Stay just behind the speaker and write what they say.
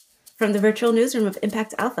From the virtual newsroom of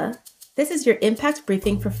Impact Alpha, this is your Impact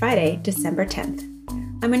Briefing for Friday, December 10th.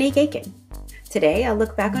 I'm Monique Aiken. Today, I'll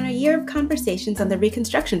look back on a year of conversations on the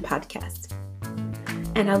Reconstruction podcast.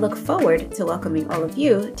 And I'll look forward to welcoming all of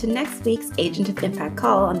you to next week's Agent of Impact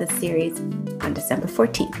call on this series on December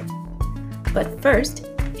 14th. But first,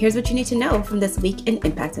 here's what you need to know from this week in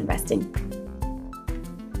impact investing.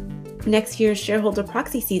 Next year's shareholder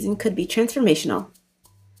proxy season could be transformational.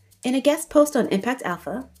 In a guest post on Impact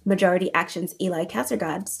Alpha, Majority Action's Eli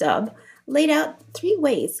Kassergod Stubb laid out 3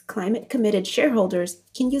 ways climate-committed shareholders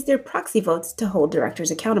can use their proxy votes to hold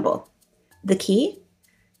directors accountable. The key?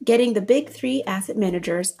 Getting the big 3 asset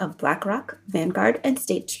managers of BlackRock, Vanguard, and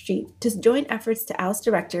State Street to join efforts to oust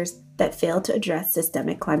directors that fail to address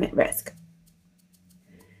systemic climate risk.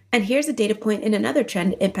 And here's a data point in another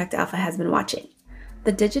trend Impact Alpha has been watching: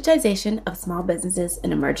 the digitization of small businesses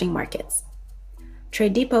in emerging markets.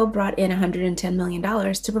 Trade Depot brought in $110 million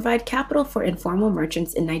to provide capital for informal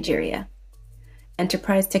merchants in Nigeria.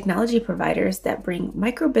 Enterprise technology providers that bring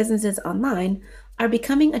micro businesses online are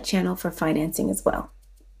becoming a channel for financing as well.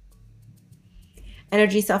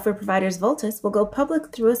 Energy software providers Voltus will go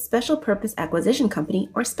public through a special purpose acquisition company,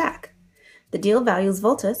 or SPAC. The deal values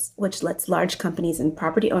Voltus, which lets large companies and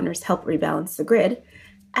property owners help rebalance the grid,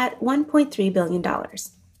 at $1.3 billion.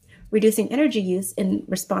 Reducing energy use in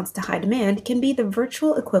response to high demand can be the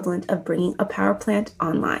virtual equivalent of bringing a power plant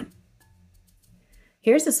online.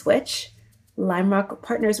 Here's a switch. Lime Rock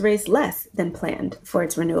Partners raised less than planned for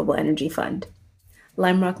its renewable energy fund.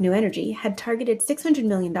 Lime Rock New Energy had targeted $600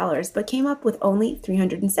 million but came up with only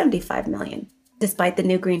 $375 million. Despite the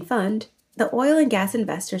new green fund, the oil and gas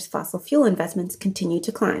investors' fossil fuel investments continue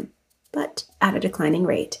to climb, but at a declining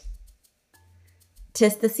rate.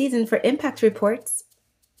 'Tis the season for impact reports.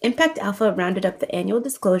 Impact Alpha rounded up the annual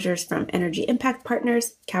disclosures from Energy Impact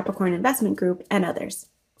Partners, Capricorn Investment Group, and others.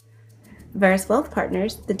 Verus Wealth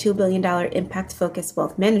Partners, the $2 billion impact-focused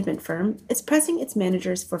wealth management firm, is pressing its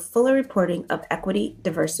managers for fuller reporting of equity,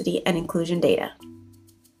 diversity, and inclusion data.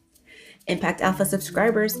 Impact Alpha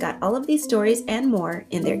subscribers got all of these stories and more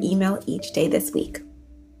in their email each day this week.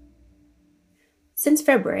 Since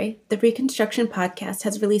February, the Reconstruction podcast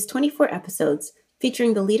has released 24 episodes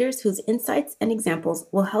featuring the leaders whose insights and examples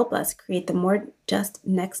will help us create the more just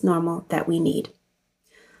next normal that we need.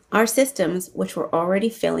 Our systems, which were already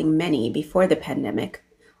failing many before the pandemic,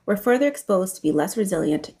 were further exposed to be less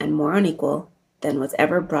resilient and more unequal than was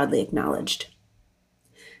ever broadly acknowledged.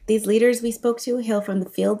 These leaders we spoke to hail from the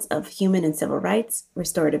fields of human and civil rights,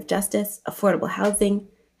 restorative justice, affordable housing,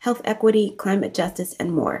 health equity, climate justice,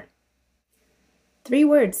 and more. 3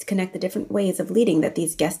 words connect the different ways of leading that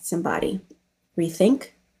these guests embody: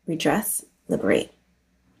 rethink, redress, liberate.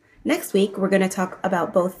 Next week, we're going to talk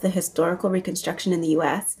about both the historical reconstruction in the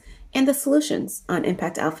U.S. and the solutions on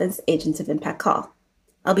Impact Alpha's Agents of Impact call.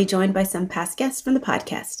 I'll be joined by some past guests from the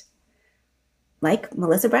podcast, like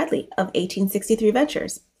Melissa Bradley of 1863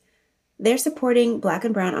 Ventures. They're supporting Black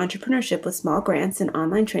and Brown entrepreneurship with small grants and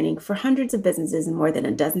online training for hundreds of businesses in more than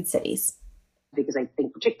a dozen cities. Because I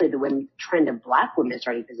think particularly the trend of Black women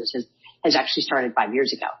starting businesses has actually started 5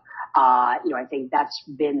 years ago. I think that's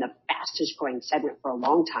been the fastest growing segment for a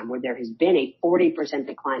long time, where there has been a 40%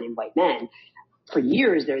 decline in white men. For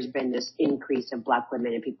years, there's been this increase of Black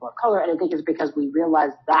women and people of color. And I think it's because we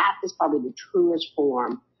realize that is probably the truest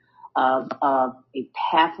form of a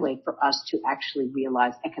pathway for us to actually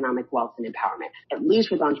realize economic wealth and empowerment. At least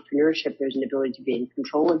with entrepreneurship, there's an ability to be in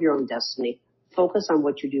control of your own destiny, focus on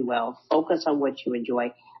what you do well, focus on what you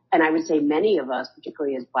enjoy. And I would say many of us,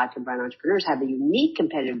 particularly as Black and Brown entrepreneurs, have a unique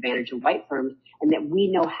competitive advantage of white firms, and that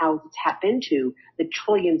we know how to tap into the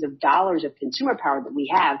trillions of dollars of consumer power that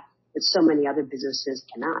we have that so many other businesses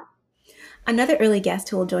cannot. Another early guest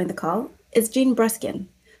who will join the call is Jean Bruskin,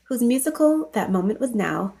 whose musical That Moment Was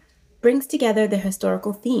Now brings together the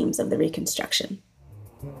historical themes of the Reconstruction.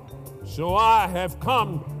 So I have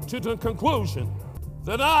come to the conclusion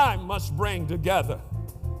that I must bring together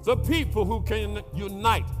the people who can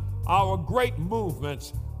unite our great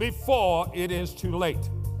movements before it is too late,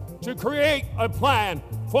 to create a plan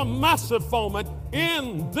for massive foment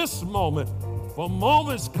in this moment. For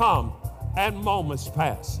moments come and moments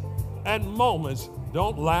pass, and moments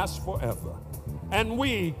don't last forever. And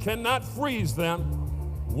we cannot freeze them,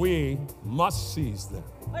 we must seize them.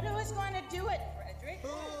 But who's going to do it, Frederick?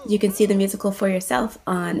 You can see the musical for yourself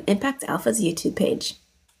on Impact Alpha's YouTube page.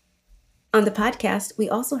 On the podcast, we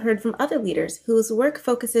also heard from other leaders whose work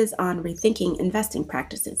focuses on rethinking investing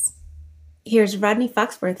practices. Here's Rodney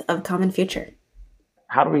Foxworth of Common Future.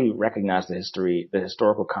 How do we recognize the history, the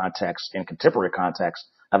historical context and contemporary context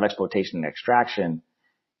of exploitation and extraction,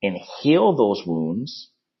 and heal those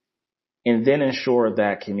wounds and then ensure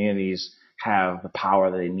that communities have the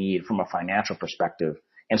power that they need from a financial perspective.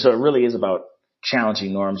 And so it really is about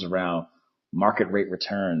challenging norms around market rate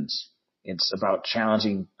returns. It's about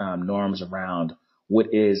challenging norms around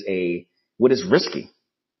what is risky,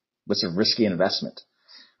 what's a risky investment,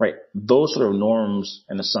 right? Those sort of norms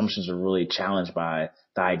and assumptions are really challenged by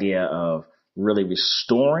the idea of really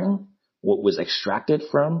restoring what was extracted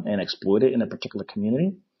from and exploited in a particular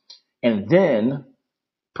community, and then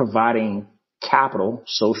providing capital,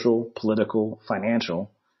 social, political,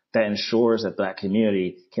 financial, that ensures that that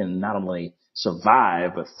community can not only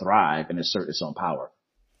survive, but thrive and assert its own power.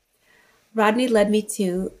 Rodney led me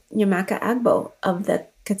to Nyamaka Agbo of the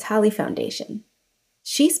Katali Foundation.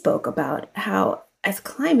 She spoke about how, as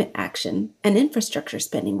climate action and infrastructure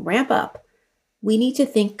spending ramp up, we need to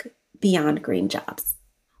think beyond green jobs.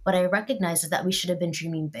 What I recognize is that we should have been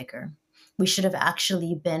dreaming bigger. We should have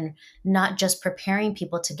actually been not just preparing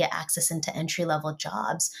people to get access into entry-level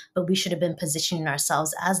jobs, but we should have been positioning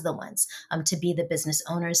ourselves as the ones to be the business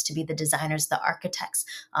owners, to be the designers, the architects,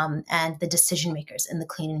 and the decision makers in the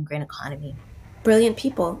clean and green economy. Brilliant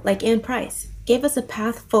people like Ann Price gave us a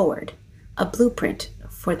path forward, a blueprint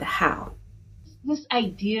for the how. This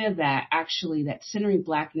idea that actually that centering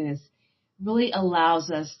Blackness really allows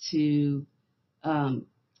us to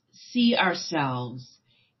see ourselves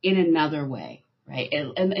in another way, right?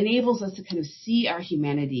 It enables us to kind of see our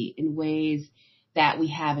humanity in ways that we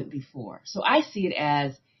haven't before. So I see it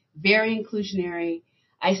as very inclusionary.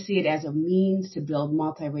 I see it as a means to build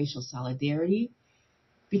multiracial solidarity,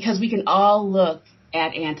 because we can all look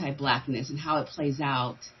at anti-Blackness and how it plays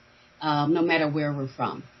out, no matter where we're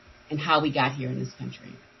from and how we got here in this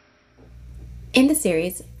country. In the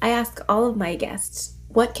series, I ask all of my guests,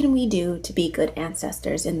 what can we do to be good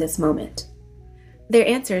ancestors in this moment? Their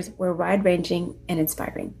answers were wide-ranging and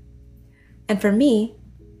inspiring. And for me,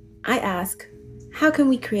 I ask, how can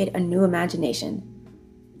we create a new imagination,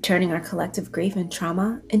 turning our collective grief and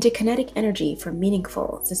trauma into kinetic energy for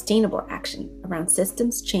meaningful, sustainable action around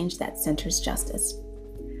systems change that centers justice?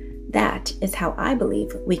 That is how I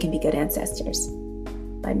believe we can be good ancestors,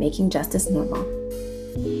 by making justice normal.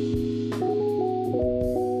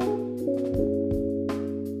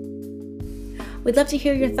 We'd love to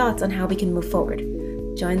hear your thoughts on how we can move forward.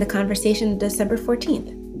 Join the conversation December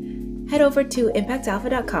 14th. Head over to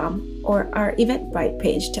impactalpha.com or our Eventbrite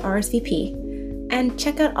page to RSVP and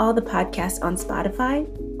check out all the podcasts on Spotify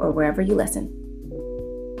or wherever you listen.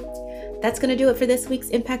 That's going to do it for this week's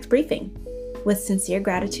Impact Briefing. With sincere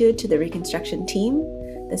gratitude to the Reconstruction team,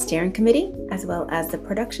 the steering committee, as well as the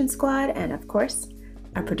production squad, and of course,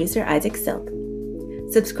 our producer Isaac Silk.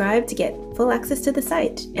 Subscribe to get full access to the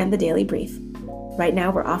site and the daily brief. Right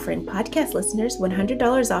now, we're offering podcast listeners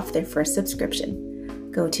 $100 off their first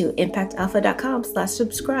subscription. Go to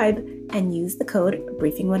impactalpha.com/subscribe and use the code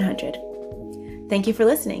Briefing100. Thank you for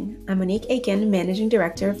listening. I'm Monique Aiken, Managing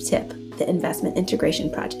Director of TIP, the Investment Integration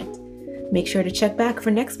Project. Make sure to check back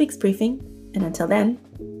for next week's briefing, and until then,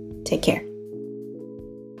 take care.